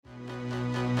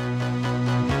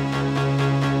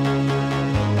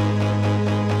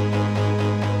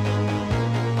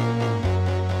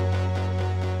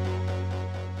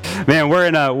Man,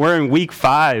 we're in week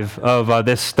 5 of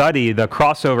this study, the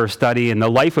crossover study in the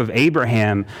life of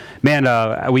Abraham.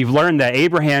 Man, we've learned that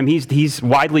Abraham, he's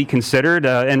widely considered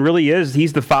and really is.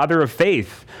 He's the father of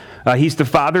faith. He's the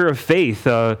father of faith.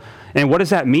 And what does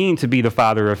that mean to be the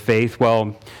father of faith?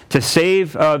 Well, to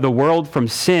save the world from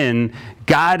sin,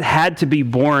 God had to be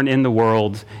born in the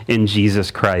world in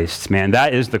Jesus Christ. Man,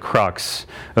 that is the crux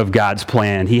of God's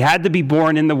plan. He had to be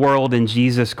born in the world in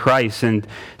Jesus Christ. And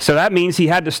so that means he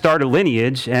had to start a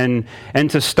lineage. And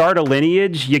to start a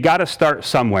lineage, you got to start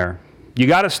somewhere. You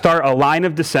got to start a line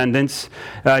of descendants.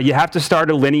 You have to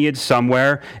start a lineage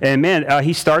somewhere. And man,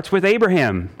 he starts with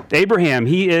Abraham. Abraham,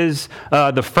 he is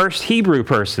the first Hebrew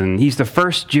person. He's the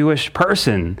first Jewish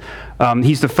person.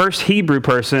 He's the first Hebrew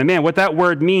person. And man, what that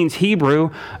word means,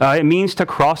 Hebrew, it means to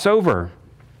cross over.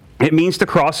 It means to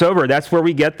cross over. That's where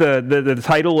we get the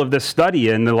title of this study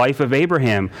in the life of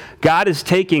Abraham. God is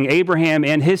taking Abraham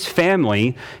and his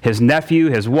family, his nephew,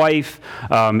 his wife,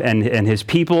 and his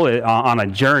people on a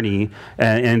journey,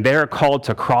 and they're called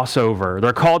to cross over.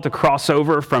 They're called to cross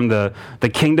over from the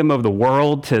kingdom of the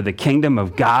world to the kingdom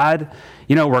of God.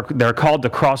 You know, they're called to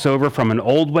cross over from an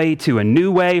old way to a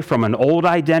new way, from an old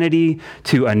identity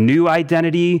to a new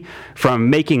identity, from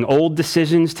making old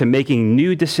decisions to making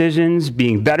new decisions,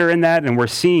 being better in that. And we're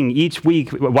seeing each week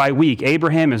by week,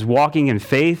 Abraham is walking in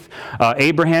faith.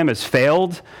 Abraham has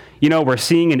failed. You know, we're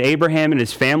seeing in Abraham and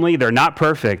his family, they're not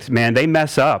perfect, man. They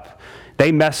mess up.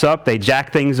 They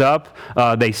jack things up,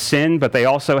 they sin, but they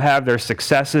also have their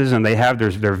successes and they have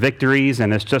their victories,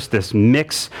 and it's just this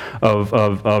mix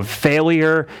of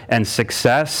failure and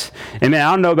success. And man,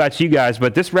 I don't know about you guys,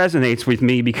 but this resonates with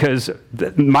me because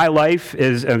my life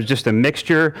is just a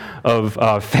mixture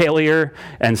of failure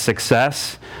and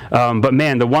success. But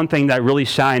man, the one thing that really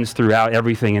shines throughout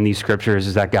everything in these scriptures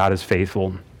is that God is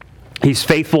faithful. He's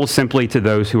faithful simply to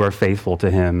those who are faithful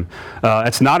to him.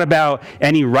 It's not about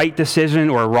any right decision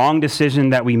or wrong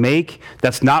decision that we make.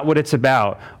 That's not what it's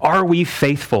about. Are we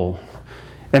faithful?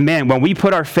 And man, when we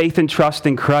put our faith and trust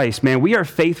in Christ, man, we are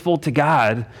faithful to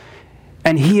God,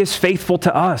 and he is faithful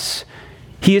to us.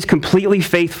 He is completely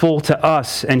faithful to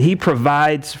us, and he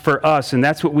provides for us, and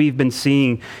that's what we've been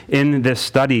seeing in this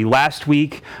study. Last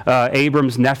week,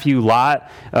 Abram's nephew Lot,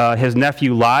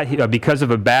 because of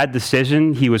a bad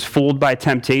decision, he was fooled by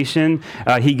temptation.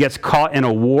 He gets caught in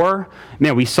a war.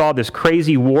 Man, we saw this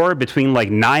crazy war between like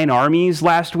 9 armies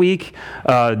last week,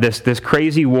 this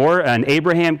crazy war, and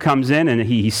Abraham comes in and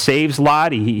he saves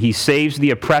Lot. He saves the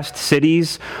oppressed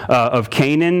cities of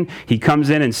Canaan. He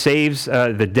comes in and saves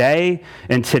the day.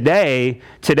 And today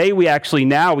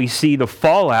we see the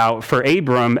fallout for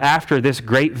Abram after this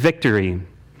great victory.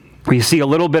 We see a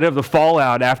little bit of the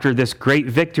fallout after this great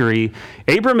victory.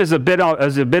 Abram he's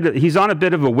on a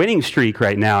bit of a winning streak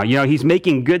right now. You know, he's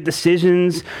making good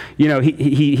decisions. You know,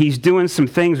 he's doing some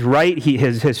things right.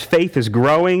 His faith is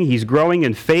growing. He's growing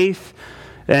in faith.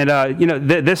 And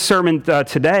this sermon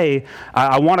today,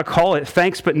 I want to call it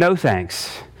Thanks But No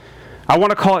Thanks. I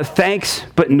want to call it thanks,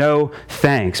 but no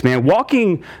thanks. Man,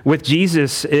 walking with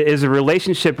Jesus is a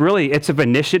relationship, really, it's of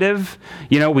initiative.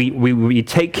 You know, we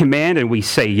take command and we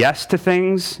say yes to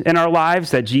things in our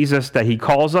lives that he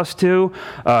calls us to,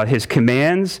 his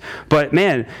commands. But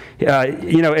man,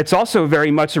 it's also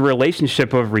very much a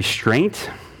relationship of restraint.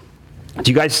 Do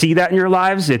you guys see that in your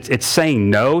lives? It's saying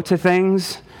no to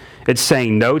things. It's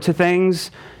saying no to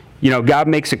things. You know, God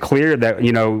makes it clear that,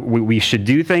 you know, we should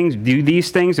do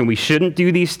these things, and we shouldn't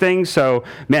do these things. So,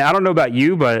 man, I don't know about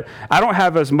you, but I don't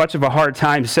have as much of a hard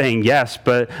time saying yes,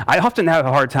 but I often have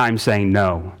a hard time saying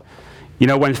no. You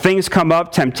know, when things come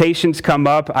up, temptations come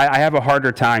up, I have a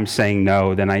harder time saying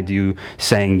no than I do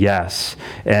saying yes.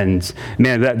 And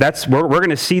man, we're going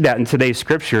to see that in today's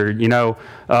scripture. You know,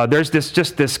 there's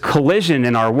this collision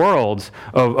in our world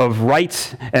of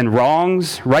right and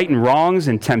wrongs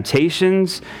and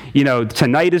temptations. You know,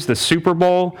 tonight is the Super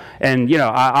Bowl, and you know,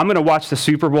 I'm going to watch the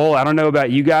Super Bowl. I don't know about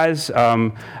you guys.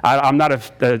 I'm not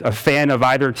a fan of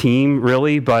either team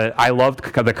really, but I love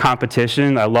the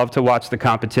competition. I love to watch the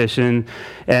competition.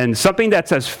 And something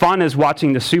that's as fun as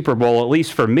watching the Super Bowl, at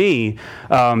least for me,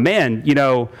 man, you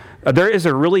know, there is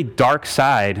a really dark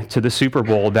side to the Super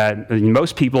Bowl that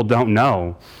most people don't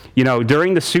know. You know,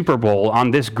 during the Super Bowl,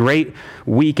 on this great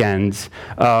weekend,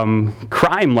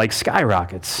 crime like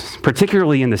skyrockets,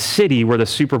 particularly in the city where the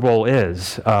Super Bowl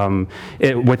is.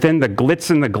 Within the glitz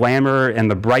and the glamour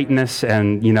and the brightness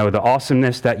and, you know, the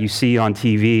awesomeness that you see on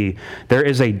TV, there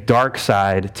is a dark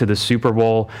side to the Super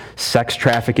Bowl. Sex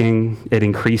trafficking, it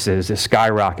increases, it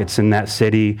skyrockets in that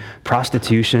city.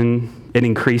 Prostitution, it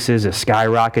increases, it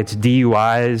skyrockets.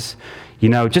 DUIs.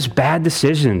 Just bad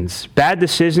decisions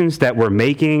that we're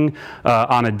making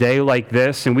on a day like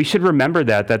this. And we should remember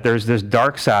that there's this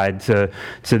dark side to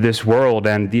this world,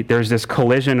 and there's this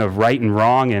collision of right and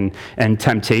wrong and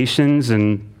temptations,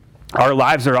 and our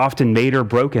lives are often made or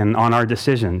broken on our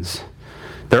decisions.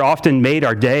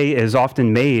 Our day is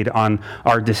often made on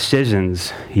our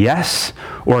decisions. Yes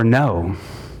or no.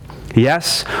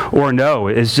 Yes or no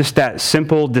is just that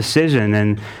simple decision.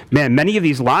 And man, many of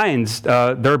these lines,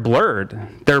 they're blurred.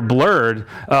 They're blurred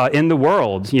in the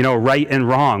world, right and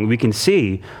wrong. We can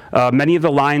see many of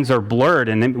the lines are blurred,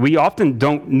 and we often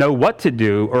don't know what to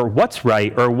do or what's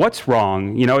right or what's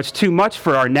wrong. It's too much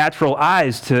for our natural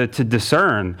eyes to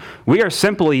discern. We are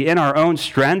simply in our own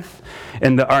strength,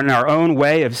 in our own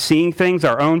way of seeing things,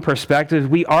 our own perspective.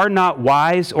 We are not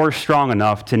wise or strong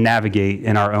enough to navigate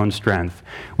in our own strength.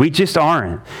 We just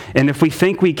aren't. And if we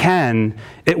think we can,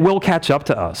 it will catch up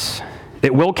to us.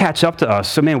 It will catch up to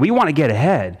us. So, man, we want to get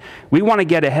ahead. We want to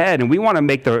get ahead, and we want to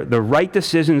make the right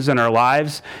decisions in our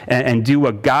lives and do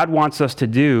what God wants us to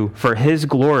do for His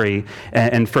glory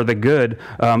and for the good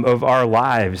of our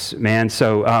lives, man.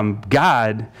 So,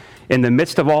 God, in the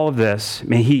midst of all of this,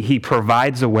 man, He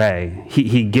provides a way.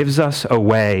 He gives us a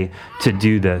way to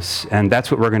do this, and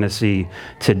that's what we're going to see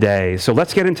today. So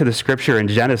let's get into the scripture in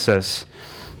Genesis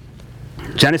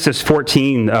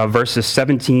 14, verses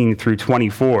 17 through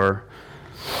 24.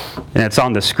 And it's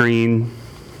on the screen.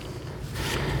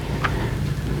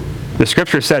 The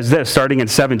scripture says this, starting in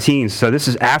 17. So this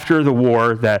is after the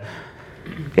war that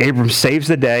Abram saves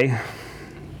the day.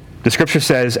 The scripture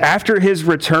says, after his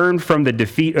return from the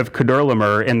defeat of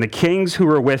Kedorlaomer and the kings who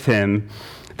were with him,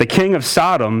 the king of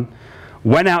Sodom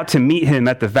went out to meet him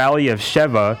at the valley of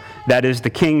Sheva, that is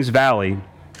the king's valley.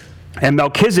 And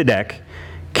Melchizedek,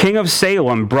 king of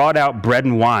Salem, brought out bread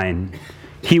and wine.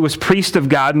 He was priest of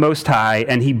God Most High,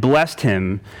 and he blessed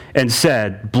him and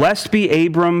said, blessed be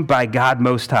Abram by God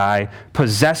Most High,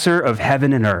 possessor of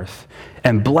heaven and earth.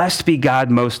 And blessed be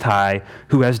God Most High,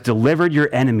 who has delivered your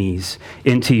enemies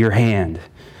into your hand.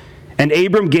 And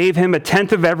Abram gave him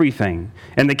 1/10 of everything.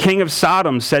 And the king of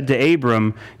Sodom said to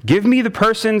Abram, give me the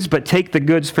persons, but take the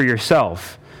goods for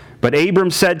yourself. But Abram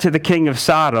said to the king of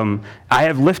Sodom, I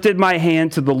have lifted my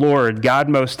hand to the Lord, God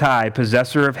Most High,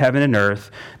 possessor of heaven and earth,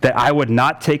 that I would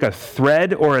not take a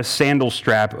thread or a sandal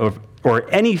strap or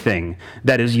anything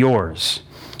that is yours,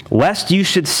 lest you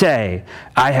should say,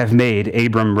 I have made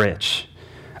Abram rich.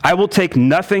 I will take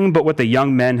nothing but what the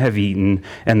young men have eaten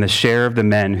and the share of the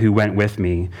men who went with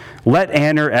me. Let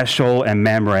Aner, Eshcol, and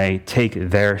Mamre take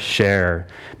their share.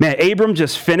 Man, Abram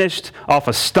just finished off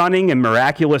a stunning and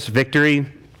miraculous victory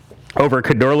over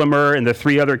Kedorlaomer and the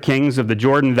 3 other kings of the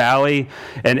Jordan Valley.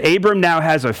 And Abram now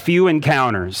has a few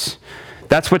encounters.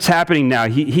 That's what's happening now.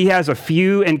 He has a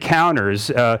few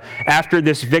encounters after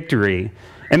this victory.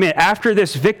 And man, after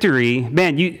this victory,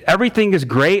 man, everything is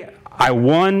great. I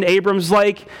won, Abram's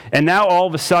like, and now all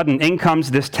of a sudden, in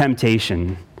comes this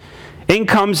temptation. In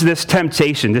comes this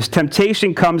temptation. This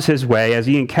temptation comes his way as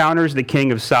he encounters the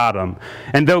king of Sodom.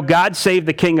 And though God saved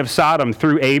the king of Sodom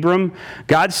through Abram,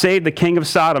 God saved the king of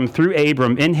Sodom through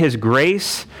Abram in his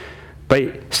grace,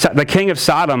 but the king of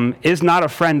Sodom is not a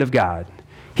friend of God.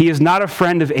 He is not a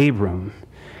friend of Abram.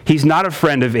 He's not a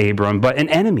friend of Abram, but an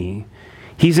enemy.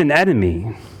 He's an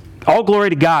enemy. All glory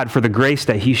to God for the grace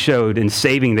that he showed in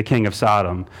saving the king of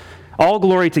Sodom. All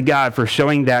glory to God for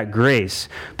showing that grace.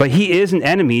 But he is an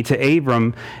enemy to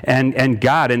Abram and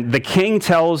God. And the king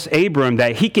tells Abram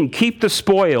that he can keep the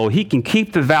spoil, he can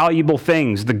keep the valuable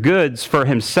things, the goods for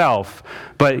himself,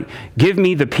 but give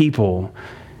me the people.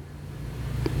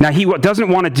 Now, he doesn't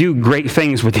want to do great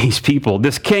things with these people.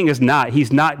 This king is not.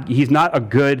 He's not a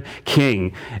good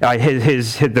king.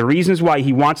 The reasons why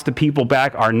he wants the people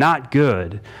back are not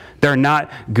good. They're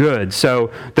not good.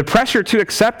 So the pressure to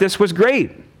accept this was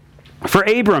great. For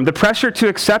Abram, the pressure to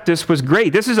accept this was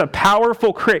great. This is a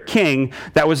powerful king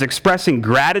that was expressing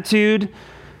gratitude,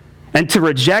 and to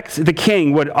reject the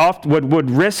king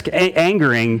would risk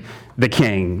angering the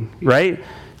king, right?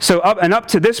 So up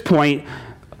to this point,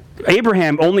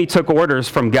 Abraham only took orders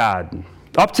from God.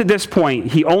 Up to this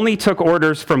point, he only took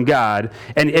orders from God,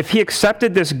 and if he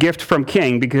accepted this gift from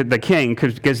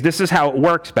because this is how it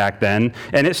works back then,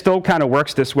 and it still kind of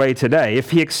works this way today.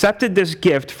 If he accepted this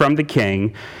gift from the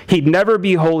king, he'd never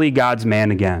be wholly God's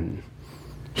man again.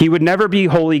 He would never be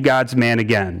wholly God's man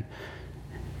again.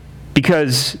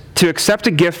 Because to accept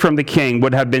a gift from the king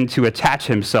would have been to attach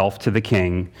himself to the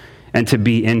king and to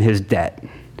be in his debt.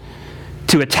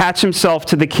 To attach himself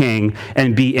to the king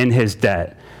and be in his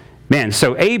debt. Man,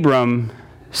 so Abram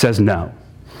says no.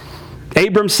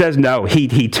 Abram says no.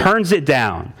 He turns it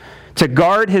down. to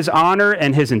guard his honor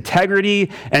and his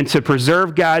integrity and to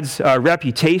preserve God's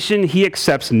reputation, he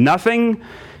accepts nothing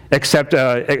except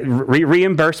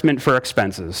reimbursement for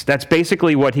expenses. That's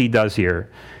basically what he does here.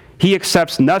 He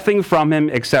accepts nothing from him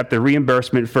except the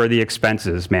reimbursement for the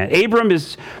expenses, man. Abram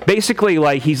is basically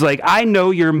like, he's like, I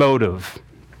know your motive.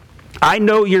 I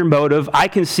know your motive. I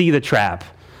can see the trap.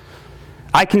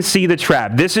 I can see the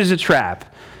trap. This is a trap.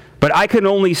 But I can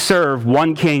only serve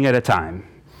one king at a time.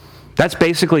 That's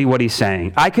basically what he's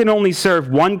saying. I can only serve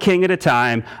one king at a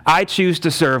time. I choose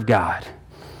to serve God.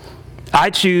 I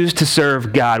choose to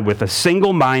serve God with a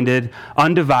single-minded,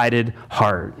 undivided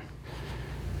heart.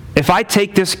 If I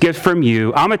take this gift from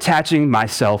you, I'm attaching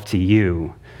myself to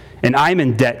you, and I'm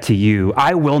in debt to you.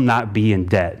 I will not be in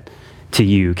debt to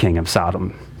you, King of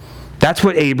Sodom. That's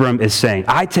what Abram is saying.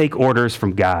 I take orders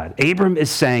from God. Abram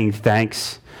is saying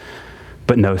thanks,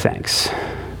 but no thanks.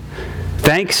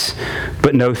 Thanks,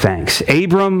 but no thanks.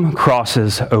 Abram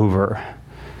crosses over.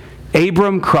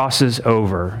 Abram crosses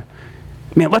over.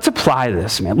 Man, let's apply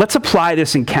this, man. Let's apply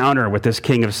this encounter with this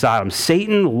king of Sodom.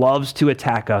 Satan loves to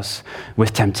attack us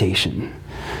with temptation.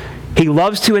 He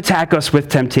loves to attack us with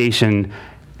temptation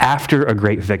after a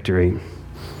great victory.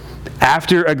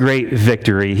 After a great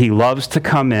victory, he loves to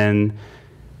come in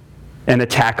and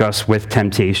attack us with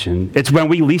temptation. It's when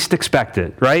we least expect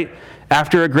it, right?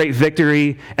 After a great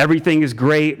victory, everything is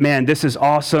great. Man, this is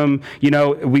awesome. You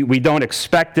know, we don't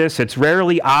expect this. It's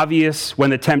rarely obvious when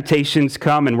the temptations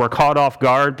come and we're caught off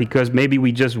guard because maybe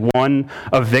we just won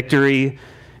a victory.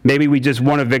 Maybe we just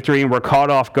won a victory and we're caught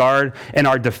off guard and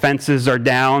our defenses are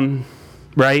down,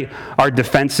 right? Our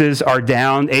defenses are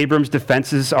down. Abram's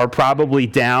defenses are probably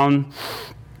down.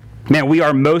 Man, we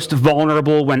are most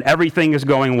vulnerable when everything is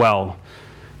going well.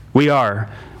 We are.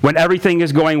 When everything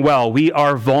is going well, we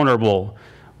are vulnerable.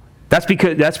 That's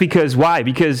because why?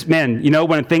 Because, man, you know,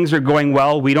 when things are going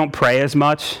well, we don't pray as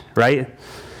much, right?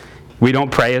 We don't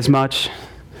pray as much.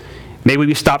 Maybe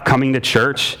we stop coming to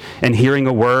church and hearing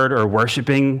a word or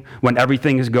worshiping when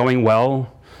everything is going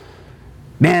well.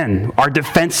 Man, our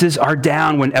defenses are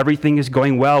down when everything is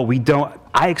going well.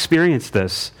 I experience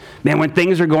this. Man, when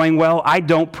things are going well, I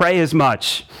don't pray as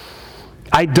much.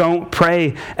 I don't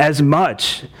pray as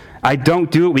much. I don't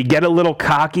do it. We get a little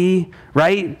cocky,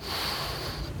 right?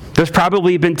 There's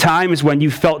probably been times when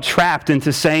you felt trapped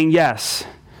into saying yes.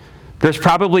 There's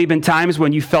probably been times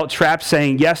when you felt trapped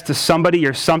saying yes to somebody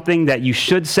or something that you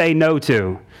should say no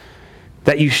to.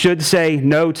 That you should say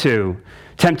no to.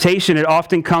 Temptation, it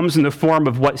often comes in the form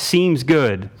of what seems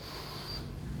good.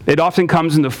 It often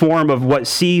comes in the form of what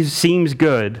seems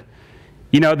good.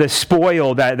 You know, the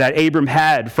spoil that Abram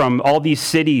had from all these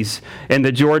cities in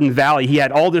the Jordan Valley. He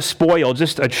had all this spoil,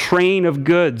 just a train of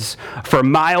goods for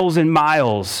miles and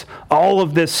miles. All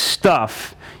of this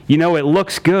stuff. You know, it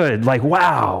looks good. Like,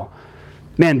 wow.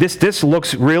 Man, this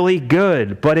looks really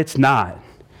good, but it's not.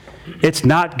 It's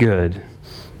not good.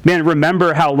 Man,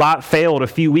 remember how Lot failed a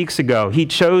few weeks ago. He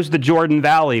chose the Jordan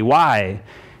Valley. Why?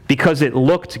 Because it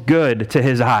looked good to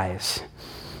his eyes.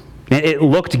 It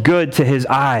looked good to his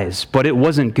eyes, but it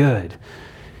wasn't good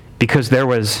because there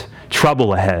was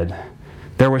trouble ahead.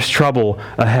 There was trouble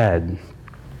ahead.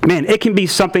 Man, it can be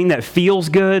something that feels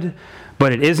good,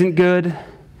 but it isn't good.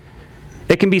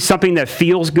 It can be something that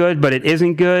feels good, but it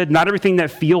isn't good. Not everything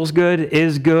that feels good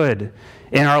is good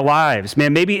in our lives.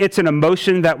 Man, maybe it's an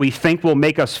emotion that we think will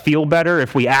make us feel better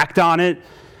if we act on it,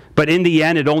 but in the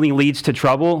end, it only leads to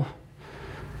trouble.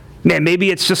 Man, maybe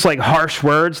it's just like harsh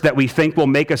words that we think will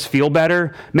make us feel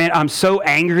better. Man, I'm so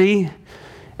angry,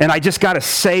 and I just got to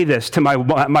say this to my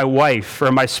wife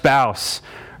or my spouse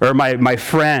or my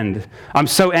friend. I'm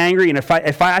so angry, and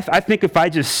I think if I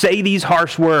just say these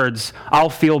harsh words,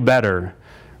 I'll feel better,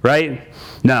 right?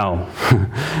 No,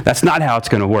 that's not how it's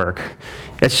going to work.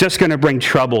 It's just going to bring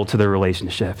trouble to the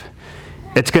relationship.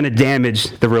 It's going to damage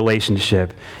the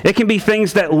relationship. It can be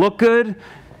things that look good,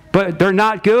 but they're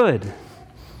not good.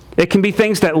 It can be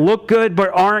things that look good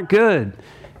but aren't good.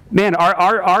 Man,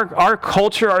 our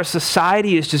culture, our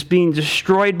society is just being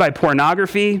destroyed by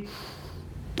pornography.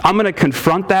 I'm going to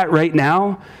confront that right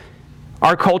now.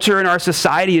 Our culture and our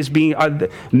society is being,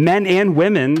 men and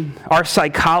women, our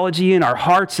psychology and our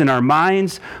hearts and our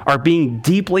minds are being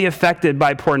deeply affected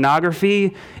by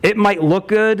pornography. It might look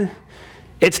good.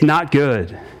 It's not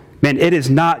good. Man, it is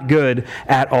not good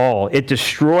at all. It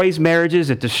destroys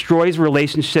marriages. It destroys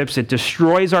relationships. It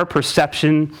destroys our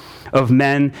perception of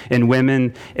men and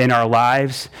women in our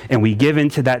lives. And we give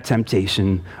into that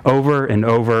temptation over and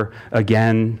over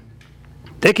again.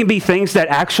 It can be things that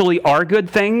actually are good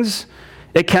things.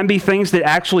 It can be things that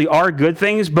actually are good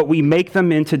things, but we make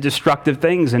them into destructive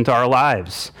things into our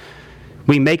lives.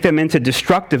 We make them into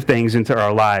destructive things into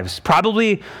our lives.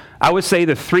 Probably, I would say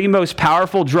the three most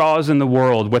powerful draws in the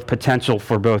world with potential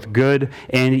for both good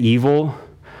and evil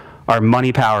are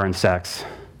money, power, and sex.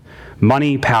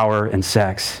 Money, power, and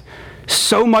sex.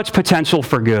 So much potential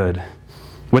for good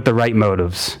with the right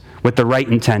motives, with the right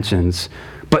intentions.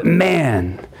 But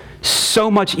man, so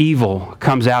much evil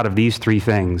comes out of these three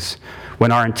things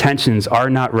when our intentions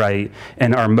are not right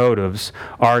and our motives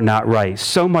are not right.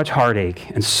 So much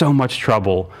heartache and so much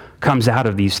trouble comes out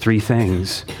of these three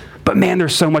things. But man,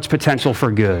 there's so much potential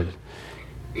for good.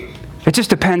 It just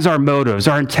depends on our motives,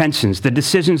 our intentions, the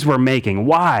decisions we're making.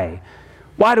 Why?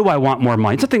 Why do I want more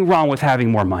money? There's nothing wrong with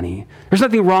having more money. There's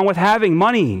nothing wrong with having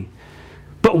money.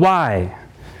 But why?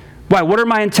 Why? What are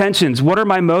my intentions? What are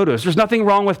my motives? There's nothing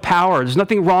wrong with power. There's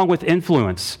nothing wrong with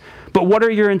influence. But what are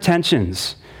your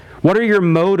intentions? What are your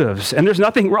motives? And there's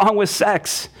nothing wrong with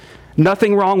sex.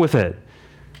 Nothing wrong with it.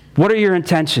 What are your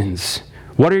intentions?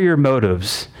 What are your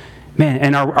motives? Man,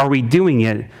 and are we doing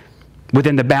it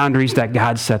within the boundaries that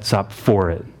God sets up for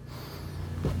it?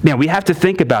 Man, we have to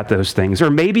think about those things.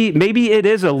 Or maybe it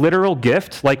is a literal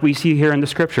gift like we see here in the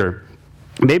scripture.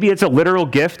 Maybe it's a literal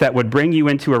gift that would bring you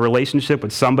into a relationship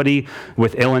with somebody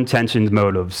with ill-intentioned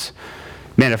motives.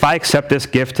 Man, if I accept this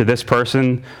gift to this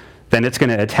person, then it's going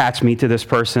to attach me to this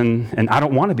person, and I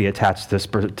don't want to be attached to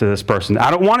this person.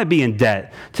 I don't want to be in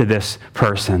debt to this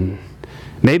person.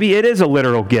 Maybe it is a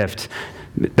literal gift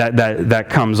that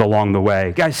comes along the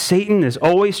way. Guys, Satan is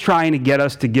always trying to get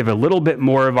us to give a little bit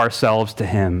more of ourselves to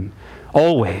him.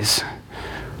 Always.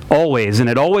 Always. And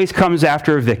it always comes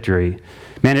after a victory.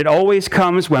 Man, it always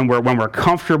comes when we're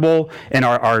comfortable and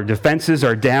our defenses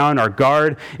are down, our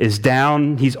guard is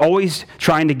down. He's always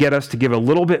trying to get us to give a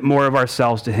little bit more of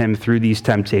ourselves to him through these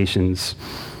temptations.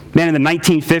 Man, in the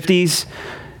 1950s,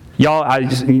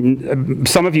 y'all,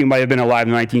 some of you might have been alive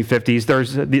in the 1950s.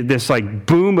 There's this like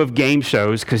boom of game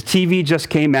shows because TV just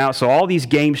came out, so all these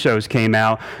game shows came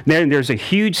out. Then there's a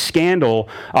huge scandal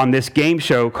on this game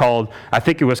show called, I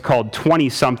think it was called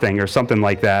 20-something or something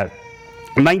like that.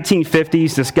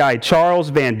 1950s, this guy, Charles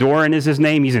Van Doren is his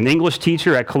name. He's an English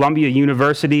teacher at Columbia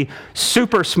University.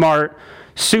 Super smart.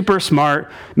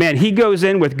 Man, he goes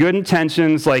in with good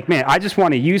intentions. Like, man, I just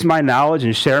want to use my knowledge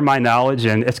and share my knowledge.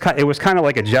 And it was kind of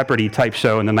like a Jeopardy type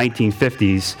show in the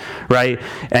 1950s, right?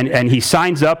 And he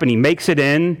signs up and he makes it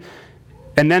in.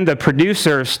 And then the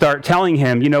producers start telling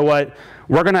him, you know what?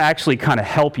 We're going to actually kind of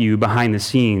help you behind the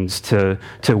scenes to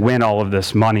win all of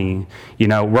this money. You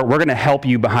know, we're going to help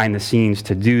you behind the scenes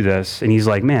to do this. And he's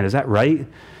like, man, is that right?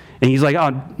 And he's like,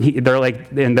 they're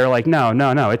like,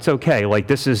 no, it's okay. Like,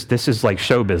 this is like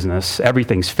show business.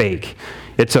 Everything's fake.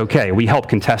 It's okay. We help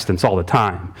contestants all the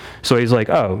time. So he's like,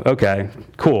 oh, okay,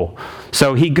 cool.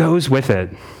 So he goes with it.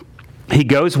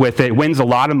 Wins a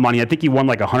lot of money. I think he won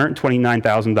like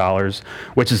 $129,000,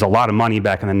 which is a lot of money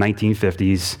back in the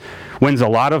 1950s. Wins a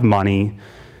lot of money.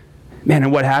 Man,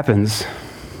 and what happens?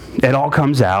 It all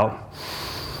comes out.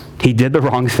 He did the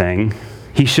wrong thing.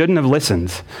 He shouldn't have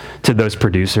listened to those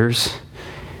producers.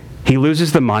 He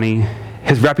loses the money.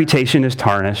 His reputation is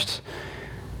tarnished.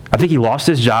 I think he lost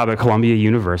his job at Columbia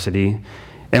University.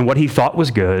 And what he thought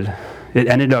was good, it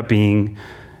ended up being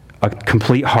a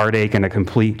complete heartache and a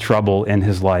complete trouble in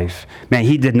his life. Man,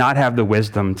 he did not have the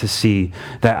wisdom to see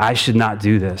that I should not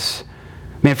do this.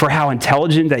 Man, for how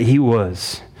intelligent that he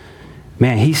was,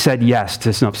 man, he said yes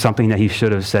to something that he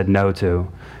should have said no to.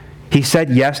 He said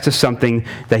yes to something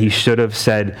that he should have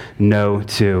said no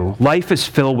to. Life is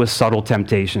filled with subtle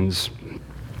temptations.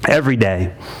 Every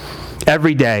day,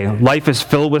 life is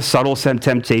filled with subtle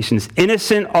temptations.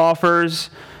 Innocent offers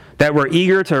that we're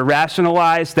eager to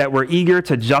rationalize, that we're eager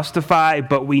to justify,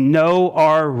 but we know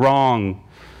are wrong.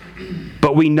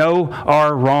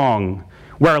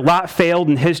 Where Lot failed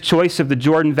in his choice of the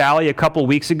Jordan Valley a couple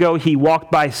weeks ago, he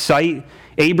walked by sight.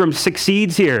 Abram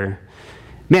succeeds here.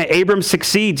 Man, Abram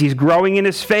succeeds. He's growing in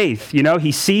his faith. You know,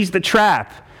 he sees the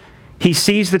trap. He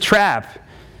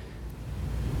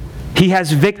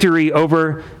has victory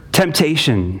over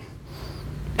temptation.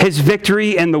 His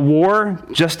victory in the war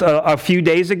just a few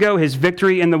days ago, his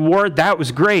victory in the war, that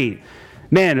was great.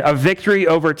 Man, a victory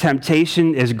over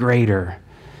temptation is greater.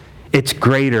 It's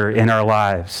greater in our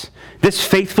lives. This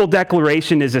faithful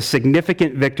declaration is a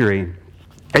significant victory.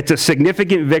 It's a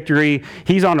significant victory.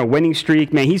 He's on a winning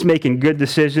streak. Man, he's making good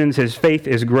decisions. His faith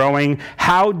is growing.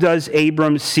 How does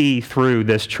Abram see through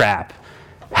this trap?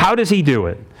 How does he do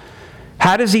it?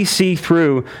 How does he see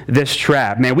through this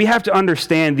trap? Man, we have to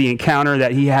understand the encounter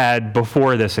that he had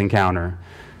before this encounter.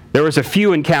 There was a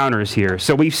few encounters here.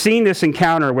 So we've seen this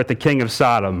encounter with the king of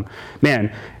Sodom.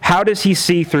 Man, how does he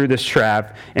see through this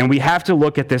trap? And we have to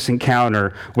look at this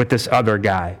encounter with this other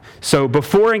guy. So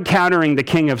before encountering the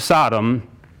king of Sodom,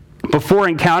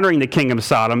 Abram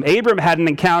had an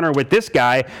encounter with this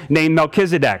guy named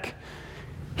Melchizedek.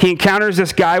 He encounters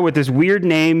this guy with this weird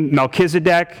name,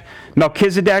 Melchizedek.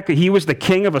 Melchizedek, he was the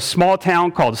king of a small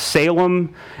town called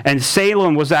Salem, and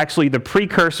Salem was actually the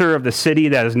precursor of the city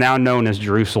that is now known as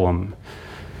Jerusalem.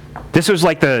 This was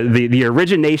like the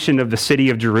origination of the city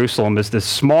of Jerusalem, is this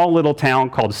small little town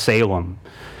called Salem.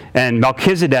 And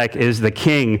Melchizedek is the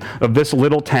king of this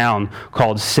little town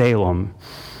called Salem.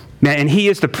 And he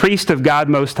is the priest of God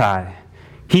Most High.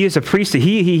 He is a priest.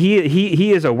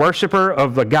 He is a worshiper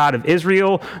of the God of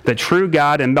Israel, the true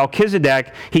God. And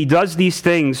Melchizedek, he does these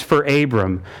things for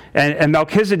Abram. And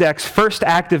Melchizedek's first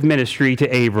act of ministry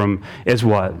to Abram is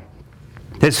what?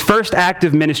 His first act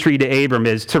of ministry to Abram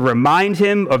is to remind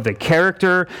him of the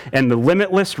character and the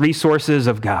limitless resources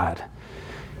of God.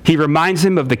 He reminds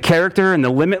him of the character and the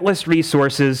limitless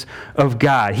resources of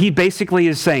God. He basically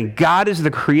is saying God is the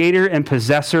creator and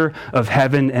possessor of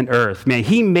heaven and earth. Man,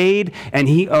 he made and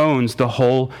he owns the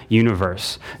whole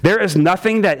universe. There is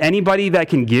nothing that anybody that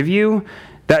can give you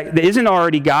that isn't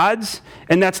already God's,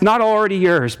 and that's not already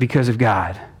yours because of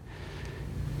God.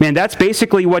 Man, that's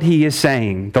basically what he is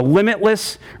saying. The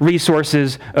limitless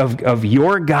resources of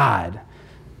your God,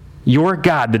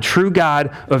 the true God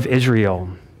of Israel.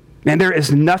 And there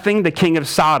is nothing the king of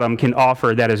Sodom can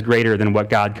offer that is greater than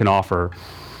what God can offer.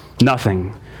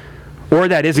 Nothing. Or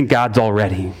that isn't God's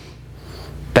already.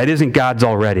 That isn't God's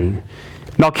already.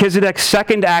 Melchizedek's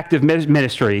second act of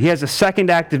ministry. He has a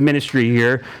second act of ministry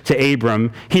here to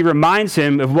Abram. He reminds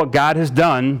him of what God has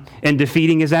done in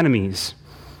defeating his enemies.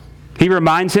 He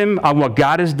reminds him of what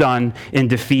God has done in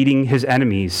defeating his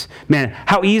enemies. Man,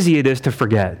 how easy it is to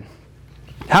forget.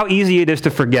 How easy it is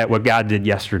to forget what God did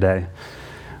yesterday,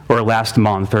 or last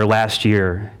month, or last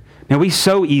year. And we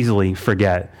so easily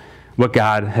forget what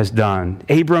God has done.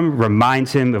 Abram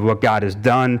reminds him of what God has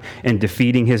done in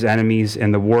defeating his enemies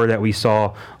in the war that we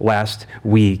saw last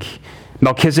week.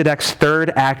 Melchizedek's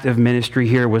third act of ministry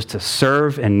here was to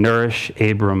serve and nourish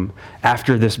Abram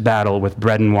after this battle with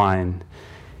bread and wine.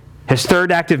 His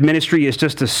third act of ministry is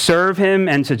just to serve him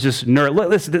and to just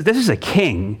nourish. This is a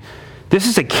king. This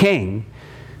is a king.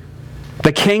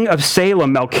 The king of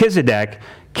Salem, Melchizedek.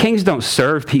 Kings don't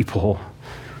serve people.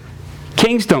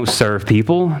 Kings don't serve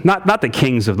people. Not the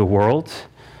kings of the world.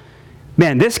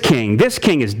 Man, this king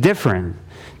is different.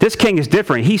 This king is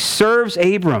different. He serves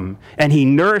Abram and he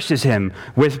nourishes him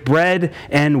with bread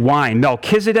and wine.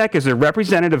 Melchizedek is a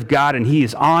representative of God and he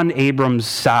is on Abram's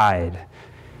side.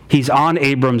 He's on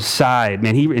Abram's side.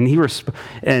 Man,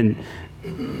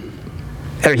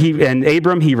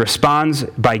 Abram, he responds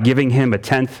by giving him a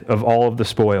tenth of all of the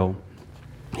spoil.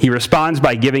 He responds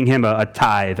by giving him a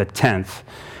tithe, a tenth.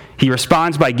 He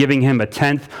responds by giving him a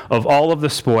tenth of all of the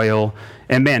spoil.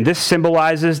 And man, this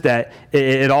symbolizes that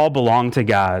it all belonged to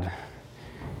God.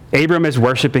 Abram is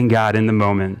worshiping God in the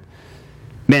moment.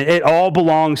 Man, it all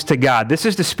belongs to God. This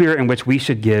is the spirit in which we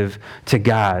should give to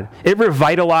God. It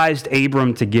revitalized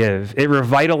Abram to give. It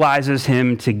revitalizes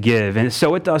him to give. And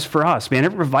so it does for us, man.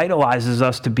 It revitalizes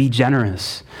us to be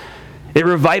generous. It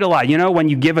revitalizes, when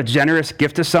you give a generous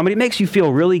gift to somebody, it makes you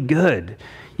feel really good.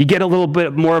 You get a little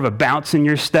bit more of a bounce in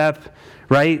your step,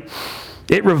 right?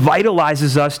 It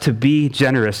revitalizes us to be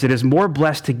generous. It is more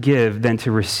blessed to give than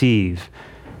to receive.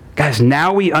 Guys,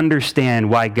 now we understand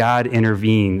why God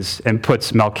intervenes and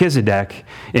puts Melchizedek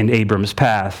in Abram's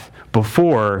path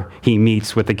before he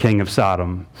meets with the king of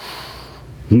Sodom.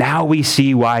 Now we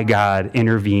see why God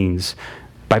intervenes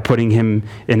by putting him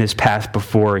in his path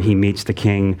before he meets the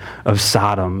king of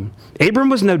Sodom. Abram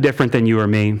was no different than you or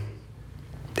me.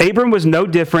 Abram was no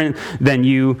different than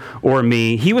you or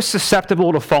me. He was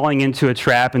susceptible to falling into a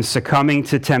trap and succumbing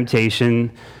to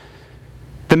temptation.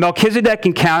 The Melchizedek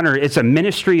encounter, it's a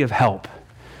ministry of help.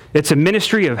 It's a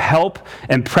ministry of help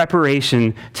and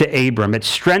preparation to Abram. It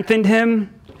strengthened him.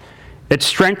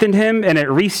 And it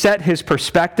reset his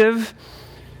perspective.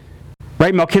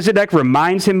 Right? Melchizedek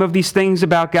reminds him of these things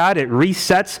about God. It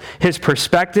resets his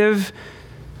perspective.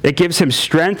 It gives him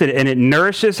strength and it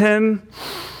nourishes him.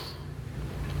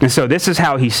 And so this is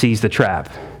how he sees the trap.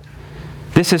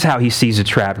 This is how he sees the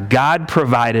trap. God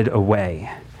provided a way.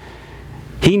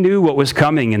 He knew what was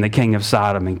coming in the king of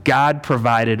Sodom, and God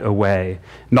provided a way.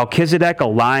 Melchizedek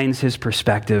aligns his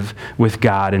perspective with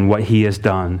God and what he has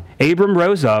done. Abram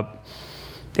rose up,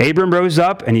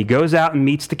 and he goes out and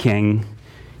meets the king.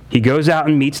 He goes out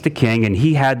and meets the king, and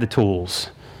he had the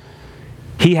tools.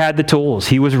 He had the tools.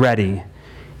 He was ready.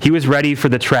 He was ready for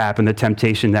the trap and the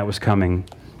temptation that was coming.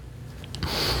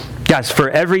 Guys, for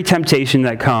every temptation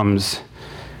that comes,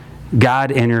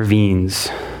 God intervenes.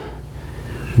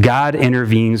 God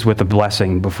intervenes with a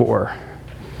blessing before.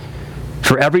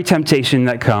 For every temptation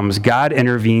that comes, God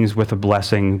intervenes with a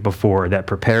blessing before that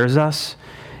prepares us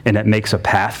and that makes a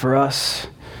path for us.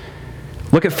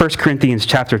 Look at 1 Corinthians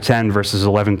chapter 10, verses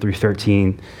 11 through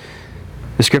 13.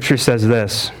 The scripture says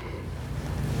this,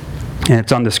 and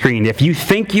it's on the screen. If you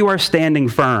think you are standing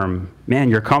firm, man,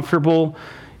 you're comfortable,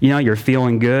 you're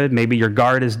feeling good. Maybe your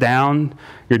guard is down,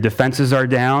 your defenses are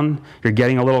down, you're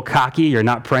getting a little cocky, you're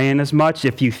not praying as much.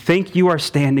 If you think you are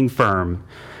standing firm,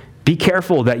 be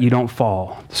careful that you don't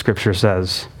fall, the scripture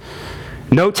says.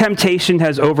 No temptation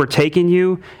has overtaken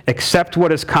you except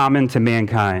what is common to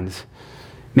mankind.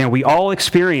 Man, we all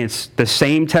experience the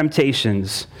same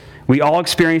temptations. We all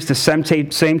experience the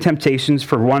same temptations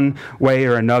for one way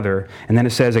or another. And then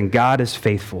it says, and God is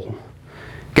faithful.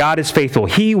 God is faithful.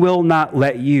 He will not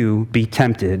let you be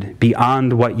tempted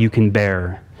beyond what you can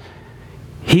bear.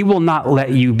 He will not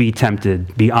let you be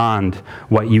tempted beyond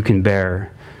what you can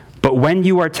bear. But when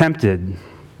you are tempted,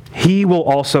 He will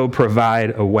also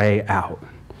provide a way out.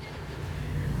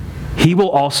 He will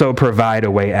also provide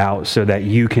a way out so that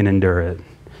you can endure it.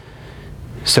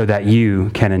 So that you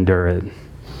can endure it.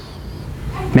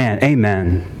 Man,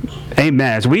 amen.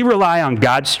 Amen. As we rely on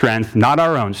God's strength, not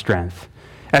our own strength,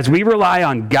 as we rely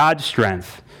on God's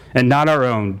strength and not our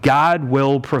own, God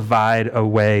will provide a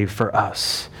way for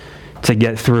us to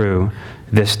get through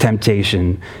this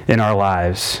temptation in our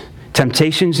lives.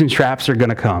 Temptations and traps are going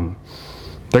to come.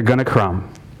 They're going to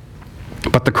come.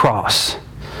 But the cross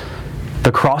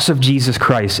of Jesus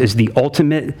Christ is the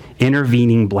ultimate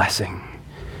intervening blessing.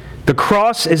 The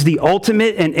cross is the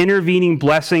ultimate and intervening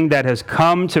blessing that has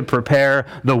come to prepare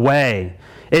the way.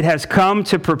 It has come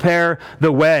to prepare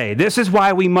the way. This is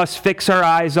why we must fix our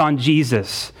eyes on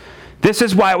Jesus. This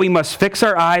is why we must fix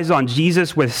our eyes on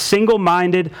Jesus with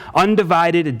single-minded,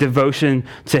 undivided devotion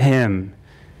to Him.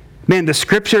 Man, the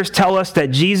scriptures tell us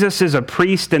that Jesus is a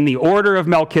priest in the order of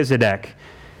Melchizedek.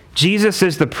 Jesus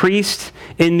is the priest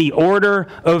in the order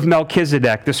of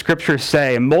Melchizedek, the scriptures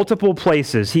say in multiple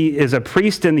places. He is a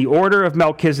priest in the order of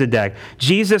Melchizedek.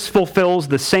 Jesus fulfills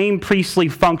the same priestly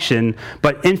function,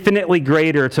 but infinitely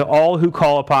greater to all who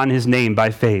call upon His name by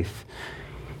faith.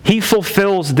 He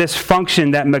fulfills this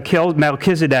function that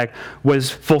Melchizedek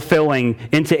was fulfilling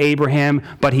into Abraham,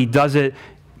 but He does it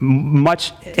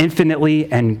much infinitely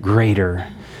and greater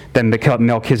than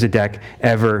Melchizedek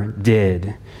ever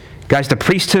did. Guys, the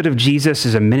priesthood of Jesus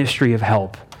is a ministry of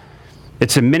help.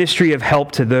 It's a ministry of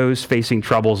help to those facing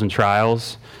troubles and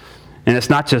trials. And it's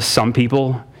not just some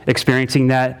people experiencing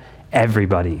that.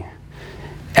 Everybody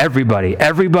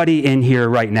in here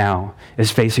right now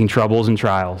is facing troubles and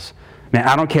trials. Man,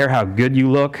 I don't care how good you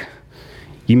look.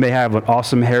 You may have an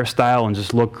awesome hairstyle and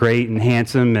just look great and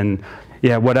handsome and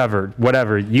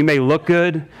whatever. You may look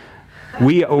good.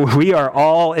 We are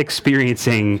all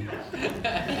experiencing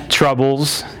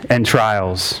troubles and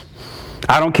trials.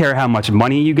 I don't care how much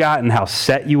money you got and how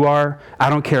set you are. I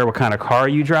don't care what kind of car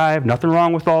you drive. Nothing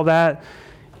wrong with all that.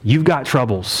 You've got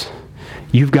troubles.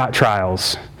 You've got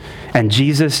trials. And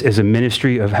Jesus is a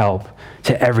ministry of help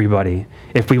to everybody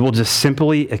if we will just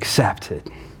simply accept it.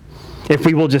 If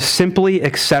we will just simply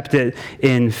accept it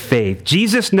in faith.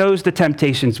 Jesus knows the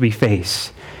temptations we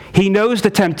face. He knows the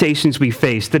temptations we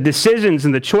face, the decisions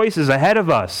and the choices ahead of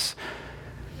us.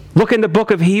 Look in the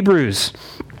book of Hebrews.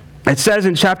 It says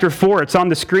in chapter 4, it's on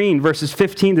the screen, verses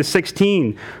 15 to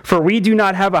 16, "For we do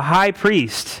not have a high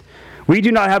priest. We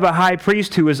do not have a high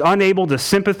priest who is unable to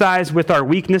sympathize with our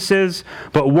weaknesses,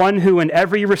 but one who in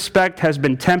every respect has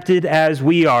been tempted as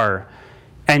we are,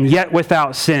 and yet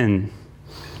without sin.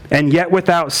 And yet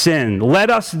without sin. Let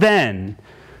us then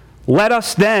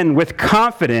with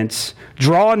confidence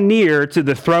draw near to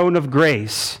the throne of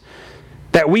grace,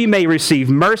 that we may receive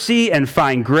mercy and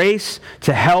find grace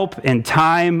to help in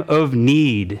time of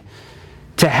need."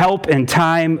 To help in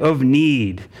time of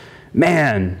need.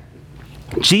 Man,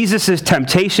 Jesus'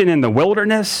 temptation in the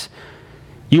wilderness,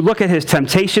 you look at His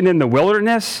temptation in the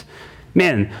wilderness,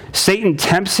 man, Satan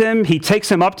tempts Him. He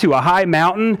takes Him up to a high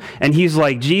mountain, and He's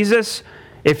like, "Jesus,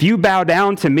 if you bow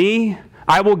down to me,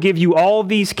 I will give you all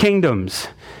these kingdoms."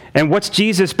 And what's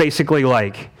Jesus basically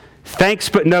like? Thanks,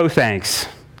 but no thanks.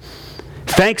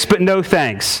 Thanks, but no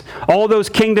thanks. All those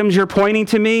kingdoms you're pointing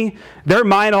to me, they're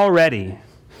mine already.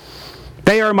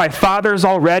 They are my Father's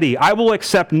already. I will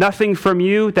accept nothing from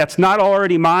you that's not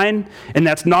already mine, and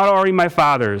that's not already my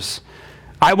Father's.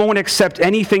 I won't accept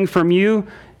anything from you.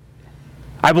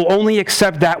 I will only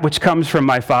accept that which comes from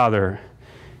my Father.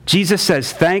 Jesus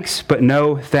says thanks, but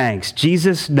no thanks.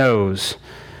 Jesus knows.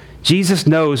 Jesus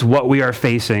knows what we are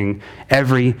facing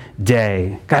every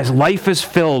day. Guys, life is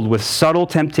filled with subtle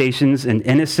temptations and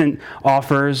innocent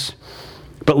offers.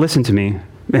 But listen to me.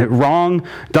 Wrong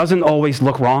doesn't always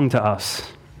look wrong to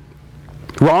us.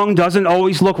 Wrong doesn't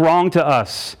always look wrong to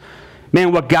us.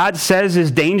 Man, what God says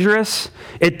is dangerous,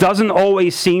 it doesn't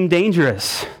always seem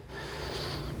dangerous.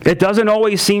 It doesn't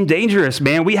always seem dangerous,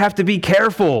 man. We have to be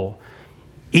careful.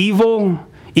 Evil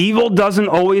doesn't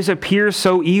always appear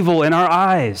so evil in our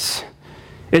eyes.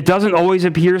 It doesn't always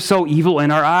appear so evil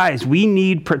in our eyes. We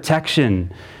need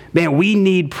protection. Man, we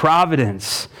need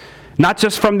providence. Not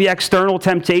just from the external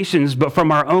temptations, but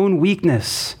from our own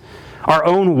weakness, our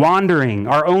own wandering,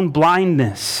 our own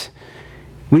blindness.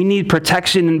 We need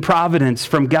protection and providence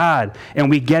from God, and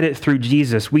we get it through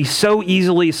Jesus. We so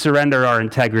easily surrender our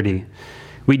integrity.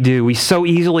 We do. We so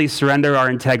easily surrender our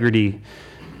integrity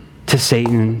to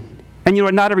Satan. And you know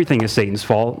what? Not everything is Satan's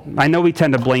fault. I know we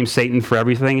tend to blame Satan for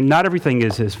everything. Not everything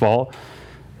is his fault.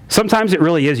 Sometimes it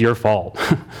really is your fault.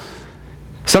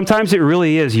 Sometimes it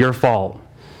really is your fault.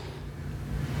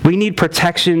 We need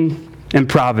protection and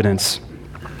providence.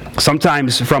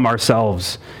 Sometimes from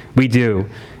ourselves. We do.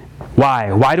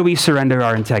 Why? Why do we surrender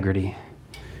our integrity?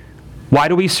 Why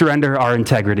do we surrender our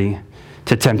integrity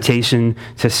to temptation,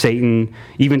 to Satan,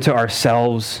 even to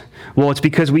ourselves? Well, it's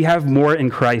because we have more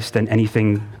in Christ than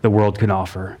anything the world can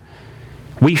offer.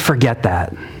 We forget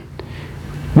that.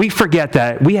 We forget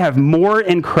that we have more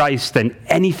in Christ than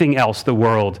anything else the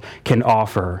world can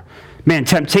offer. Man,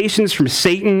 temptations from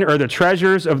Satan or the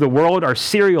treasures of the world are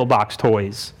cereal box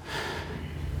toys.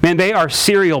 Man, they are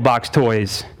cereal box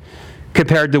toys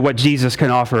compared to what Jesus can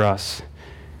offer us,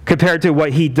 compared to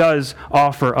what he does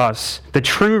offer us, the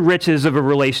true riches of a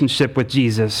relationship with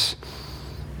Jesus.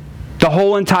 The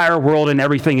whole entire world and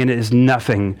everything in it is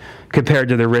nothing compared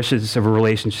to the riches of a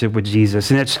relationship with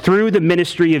Jesus. And it's through the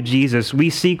ministry of Jesus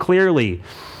we see clearly.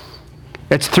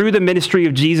 It's through the ministry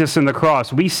of Jesus and the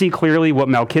cross we see clearly what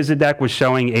Melchizedek was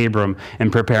showing Abram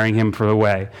and preparing him for the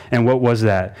way. And what was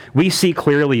that? We see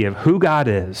clearly of who God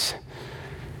is,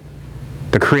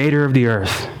 the creator of the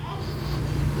earth,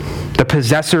 the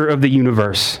possessor of the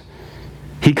universe.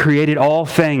 He created all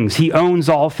things. He owns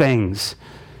all things.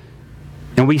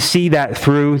 And we see that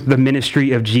through the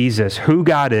ministry of Jesus, who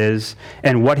God is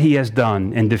and what he has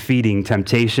done in defeating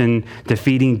temptation,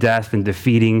 defeating death, and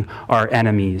defeating our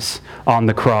enemies on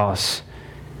the cross.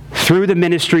 Through the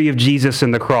ministry of Jesus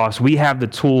and the cross, we have the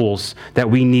tools that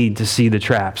we need to see the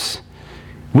traps.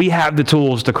 We have the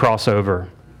tools to cross over.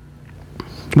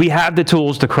 We have the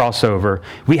tools to cross over.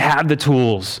 We have the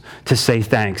tools to say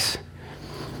thanks,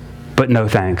 but no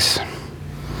thanks.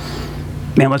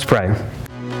 Man, let's pray.